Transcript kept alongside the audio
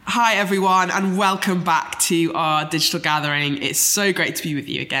Hi everyone, and welcome back to our digital gathering. It's so great to be with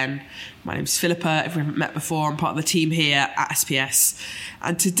you again. My name's Philippa. If we haven't met before, I'm part of the team here at SPS.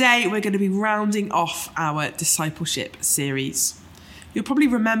 And today we're going to be rounding off our discipleship series. You'll probably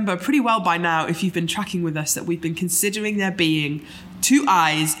remember pretty well by now, if you've been tracking with us, that we've been considering there being two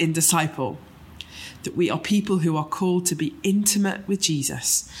I's in disciple. That we are people who are called to be intimate with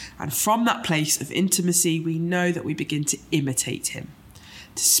Jesus. And from that place of intimacy, we know that we begin to imitate him,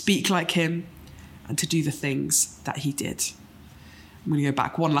 to speak like him, and to do the things that he did. I'm going to go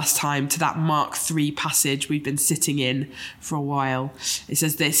back one last time to that Mark 3 passage we've been sitting in for a while. It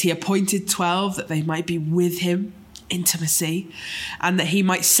says this: he appointed 12 that they might be with him, intimacy, and that he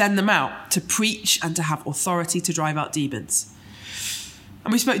might send them out to preach and to have authority to drive out demons.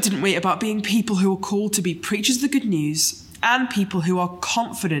 And we spoke, didn't we, about being people who are called to be preachers of the good news and people who are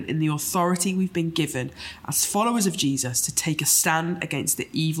confident in the authority we've been given as followers of Jesus to take a stand against the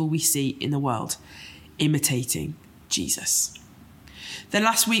evil we see in the world, imitating Jesus. Then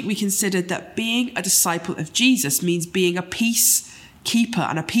last week we considered that being a disciple of Jesus means being a peacekeeper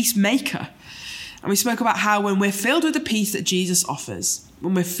and a peacemaker. And we spoke about how when we're filled with the peace that Jesus offers,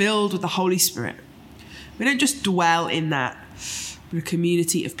 when we're filled with the Holy Spirit, we don't just dwell in that, but a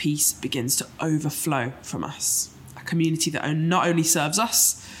community of peace begins to overflow from us. A community that not only serves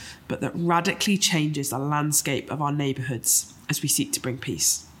us, but that radically changes the landscape of our neighbourhoods as we seek to bring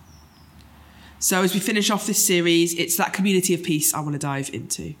peace. So as we finish off this series, it's that community of peace I want to dive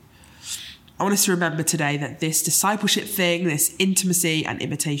into. I want us to remember today that this discipleship thing, this intimacy and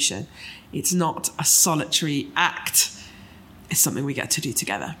imitation, it's not a solitary act. It's something we get to do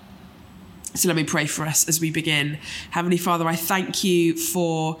together. So let me pray for us as we begin. Heavenly Father, I thank you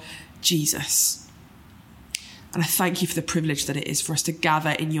for Jesus. And I thank you for the privilege that it is for us to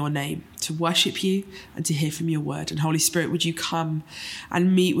gather in your name, to worship you and to hear from your word. And Holy Spirit, would you come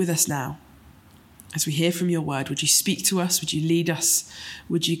and meet with us now? As we hear from your word, would you speak to us? Would you lead us?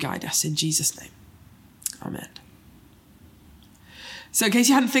 Would you guide us? In Jesus' name, amen. So in case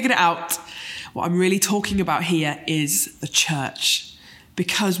you hadn't figured it out, what I'm really talking about here is the church.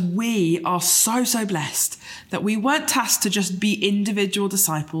 Because we are so blessed that we weren't tasked to just be individual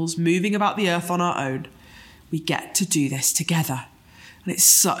disciples moving about the earth on our own. We get to do this together. And it's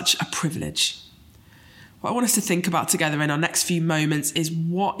such a privilege. What I want us to think about together in our next few moments is,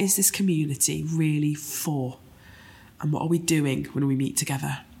 what is this community really for? And what are we doing when we meet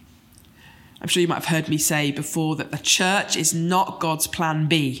together? I'm sure you might have heard me say before that the church is not God's plan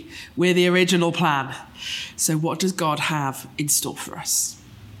B. We're the original plan. So what does God have in store for us?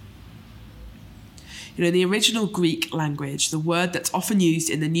 You know, in the original Greek language, the word that's often used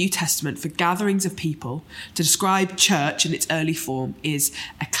in the New Testament for gatherings of people to describe church in its early form is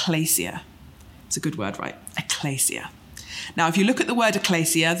ecclesia. It's a good word, right? Ecclesia. Now, if you look at the word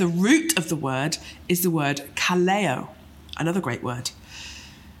ecclesia, the root of the word is the word kaleo, another great word.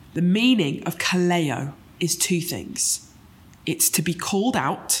 The meaning of kaleo is two things. It's to be called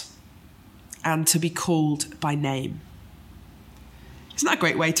out and to be called by name. Isn't that a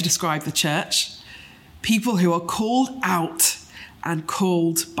great way to describe the church? People who are called out and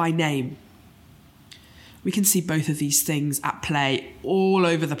called by name. We can see both of these things at play all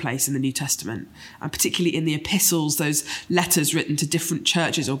over the place in the New Testament, and particularly in the epistles, those letters written to different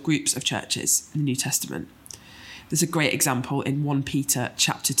churches or groups of churches in the New Testament. There's a great example in 1 Peter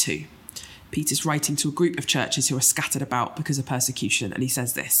chapter 2. Peter's writing to a group of churches who are scattered about because of persecution, and he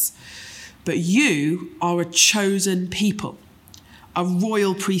says this: "But you are a chosen people, a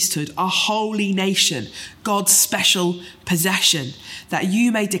royal priesthood, a holy nation, God's special possession, that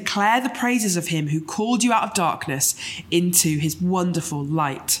you may declare the praises of him who called you out of darkness into his wonderful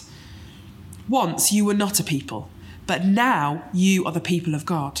light. Once you were not a people, but now you are the people of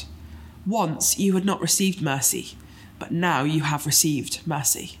God. Once you had not received mercy, but now you have received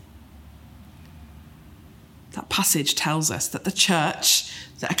mercy." That passage tells us that the church,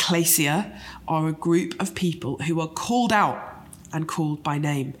 the ecclesia, are a group of people who are called out and called by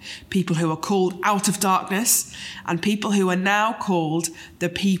name. People who are called out of darkness, and people who are now called the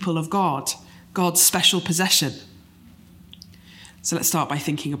people of God, God's special possession. So let's start by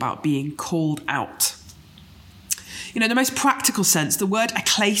thinking about being called out. You know, in the most practical sense, the word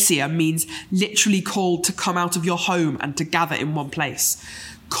ecclesia means literally called to come out of your home and to gather in one place.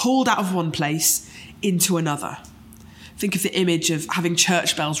 Called out of one place into another. Think of the image of having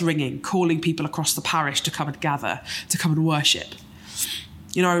church bells ringing, calling people across the parish to come and gather, to come and worship.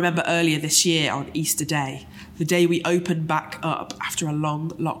 You know, I remember earlier this year on Easter Day, the day we opened back up after a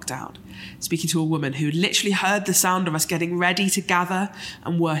long lockdown, speaking to a woman who literally heard the sound of us getting ready to gather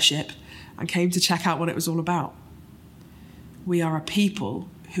and worship and came to check out what it was all about. We are a people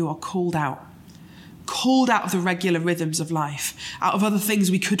who are called out of the regular rhythms of life, out of other things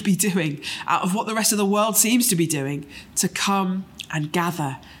we could be doing, out of what the rest of the world seems to be doing, to come and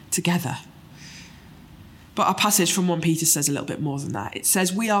gather together. But our passage from 1 Peter says a little bit more than that. It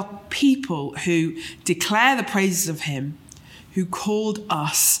says we are people who declare the praises of him who called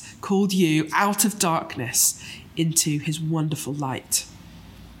you out of darkness into his wonderful light.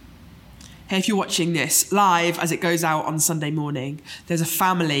 Hey, if you're watching this live as it goes out on Sunday morning, there's a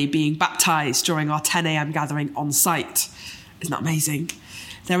family being baptised during our 10 a.m. gathering on site. Isn't that amazing?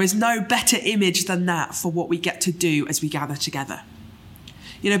 There is no better image than that for what we get to do as we gather together.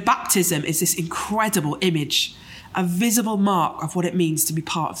 You know, baptism is this incredible image, a visible mark of what it means to be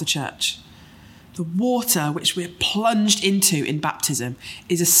part of the church. The water which we're plunged into in baptism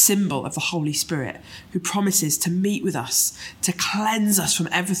is a symbol of the Holy Spirit who promises to meet with us, to cleanse us from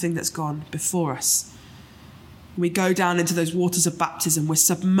everything that's gone before us. When we go down into those waters of baptism, we're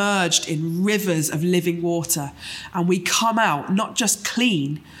submerged in rivers of living water, and we come out not just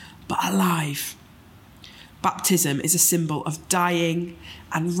clean, but alive. Baptism is a symbol of dying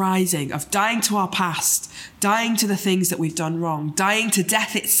and rising, of dying to our past, dying to the things that we've done wrong, dying to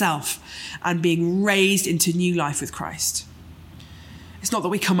death itself, and being raised into new life with Christ. It's not that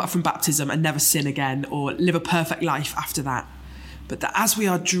we come up from baptism and never sin again or live a perfect life after that, but that as we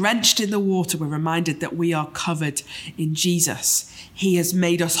are drenched in the water, we're reminded that we are covered in Jesus. He has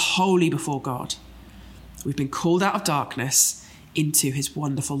made us holy before God. We've been called out of darkness into his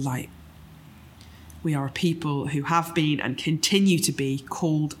wonderful light. We are a people who have been and continue to be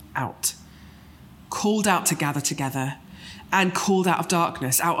called out to gather together, and called out of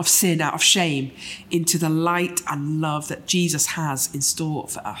darkness, out of sin, out of shame, into the light and love that Jesus has in store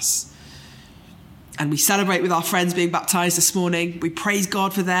for us. And we celebrate with our friends being baptised this morning. We praise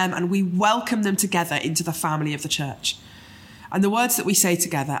God for them, and we welcome them together into the family of the church. And the words that we say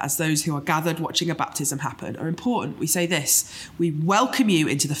together as those who are gathered watching a baptism happen are important. We say this: we welcome you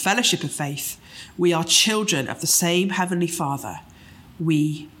into the fellowship of faith. We are children of the same Heavenly Father.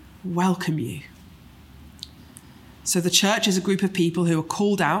 We welcome you. So the church is a group of people who are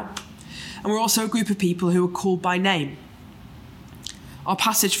called out, and we're also a group of people who are called by name. Our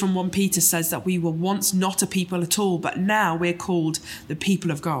passage from 1 Peter says that we were once not a people at all, but now we're called the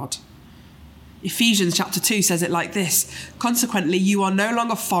people of God. Ephesians chapter 2 says it like this: consequently, you are no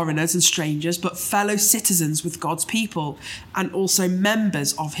longer foreigners and strangers, but fellow citizens with God's people, and also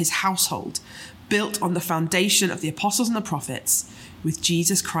members of his household, built on the foundation of the apostles and the prophets, with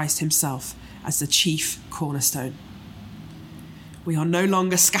Jesus Christ himself as the chief cornerstone. We are no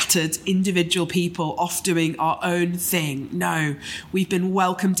longer scattered individual people off doing our own thing. No, we've been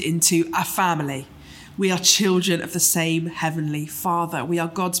welcomed into a family. We are children of the same Heavenly Father. We are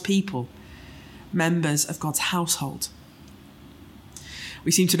God's people, members of God's household.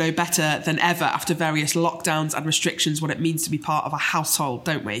 We seem to know better than ever after various lockdowns and restrictions what it means to be part of a household,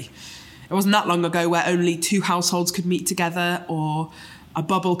 don't we? It wasn't that long ago where only 2 households could meet together, or a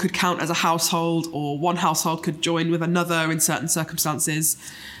bubble could count as a household, or one household could join with another in certain circumstances.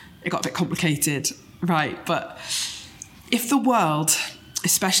 It got a bit complicated, right? But if the world,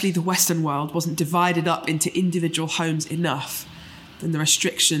 especially the Western world, wasn't divided up into individual homes enough, then the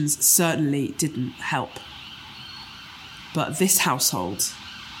restrictions certainly didn't help. But this household,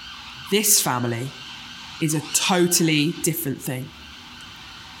 this family, is a totally different thing.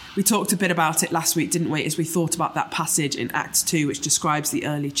 We talked a bit about it last week, didn't we, as we thought about that passage in Acts 2, which describes the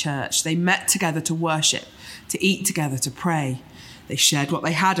early church. They met together to worship, to eat together, to pray. They shared what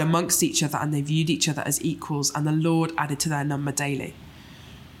they had amongst each other, and they viewed each other as equals, and the Lord added to their number daily.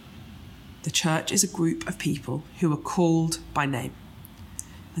 The church is a group of people who are called by name.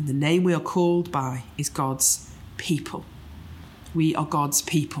 And the name we are called by is God's people. We are God's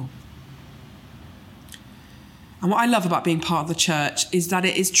people. And what I love about being part of the church is that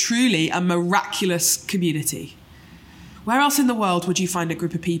it is truly a miraculous community. Where else in the world would you find a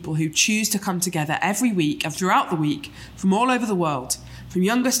group of people who choose to come together every week and throughout the week from all over the world, from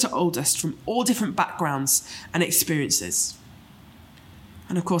youngest to oldest, from all different backgrounds and experiences?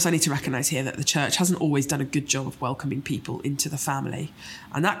 And of course, I need to recognise here that the church hasn't always done a good job of welcoming people into the family,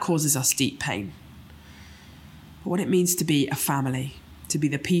 and that causes us deep pain. But what it means to be a family, to be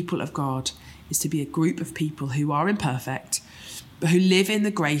the people of God, is to be a group of people who are imperfect, but who live in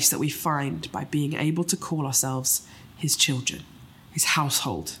the grace that we find by being able to call ourselves his children, his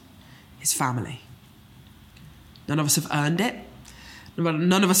household, his family. None of us have earned it.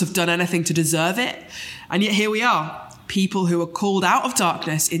 None of us have done anything to deserve it. And yet here we are, people who are called out of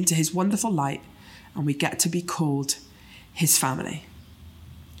darkness into his wonderful light, and we get to be called his family.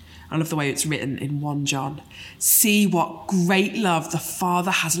 I love the way it's written in 1 John. See what great love the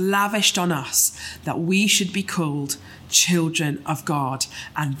Father has lavished on us, that we should be called children of God.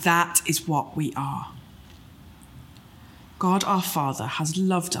 And that is what we are. God our Father has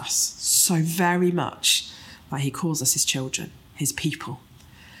loved us so very much that he calls us his children, his people.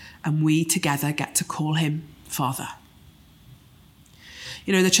 And we together get to call him Father.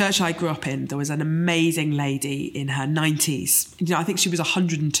 You know, in the church I grew up in, there was an amazing lady in her 90s. You know, I think she was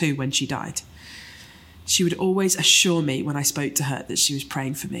 102 when she died. She would always assure me when I spoke to her that she was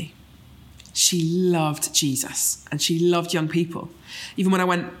praying for me. She loved Jesus and she loved young people. Even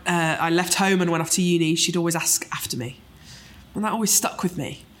when I left home and went off to uni, she'd always ask after me. And that always stuck with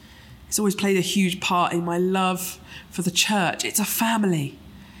me. It's always played a huge part in my love for the church. It's a family.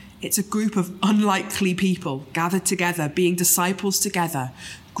 It's a group of unlikely people gathered together, being disciples together,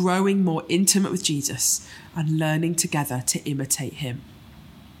 growing more intimate with Jesus and learning together to imitate him.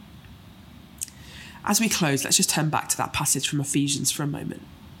 As we close, let's just turn back to that passage from Ephesians for a moment.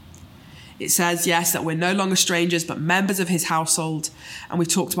 It says, yes, that we're no longer strangers, but members of his household. And we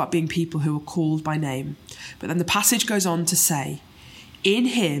talked about being people who are called by name. But then the passage goes on to say, in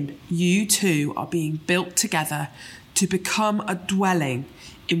him, you too are being built together to become a dwelling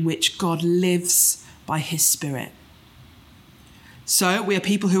in which God lives by his Spirit. So we are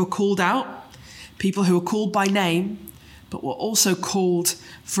people who are called out, people who are called by name, but we're also called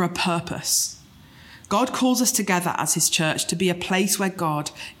for a purpose. God calls us together as his church to be a place where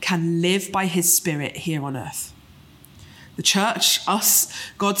God can live by his Spirit here on earth. The church, us,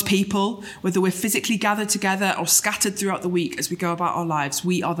 God's people, whether we're physically gathered together or scattered throughout the week as we go about our lives,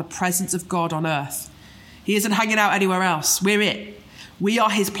 we are the presence of God on earth. He isn't hanging out anywhere else. We're it. We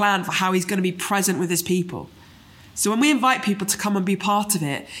are his plan for how he's going to be present with his people. So when we invite people to come and be part of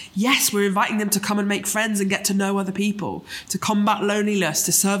it, yes, we're inviting them to come and make friends and get to know other people, to combat loneliness,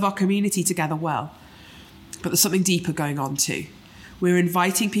 to serve our community together well. But there's something deeper going on too. We're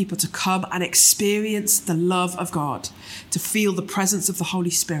inviting people to come and experience the love of God, to feel the presence of the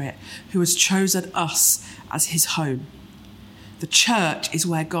Holy Spirit who has chosen us as his home. The church is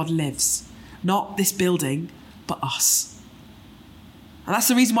where God lives, not this building, but us. And that's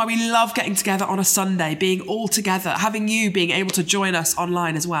the reason why we love getting together on a Sunday, being all together, having you being able to join us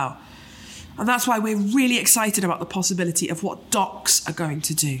online as well. And that's why we're really excited about the possibility of what Docks are going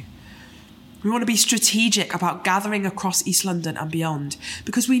to do. We want to be strategic about gathering across East London and beyond,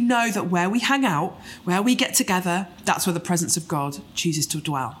 because we know that where we hang out, where we get together, that's where the presence of God chooses to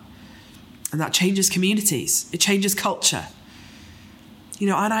dwell. And that changes communities. It changes culture. You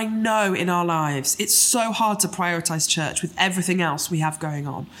know, and I know in our lives, it's so hard to prioritize church with everything else we have going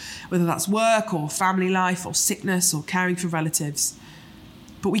on, whether that's work or family life or sickness or caring for relatives.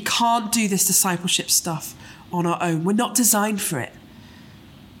 But we can't do this discipleship stuff on our own. We're not designed for it.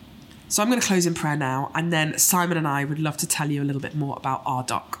 So I'm going to close in prayer now, and then Simon and I would love to tell you a little bit more about our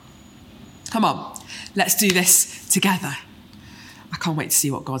dock. Come on, let's do this together. I can't wait to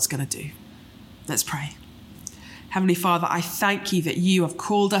see what God's going to do. Let's pray. Heavenly Father, I thank you that you have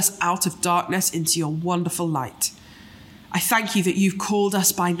called us out of darkness into your wonderful light. I thank you that you've called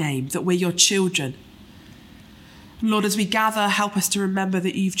us by name, that we're your children. Lord, as we gather, help us to remember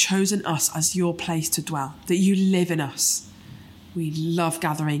that you've chosen us as your place to dwell, that you live in us. We love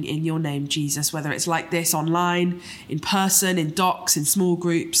gathering in your name, Jesus, whether it's like this online, in person, in docks, in small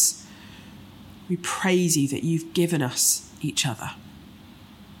groups. We praise you that you've given us each other.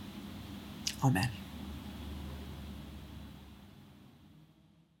 Amen.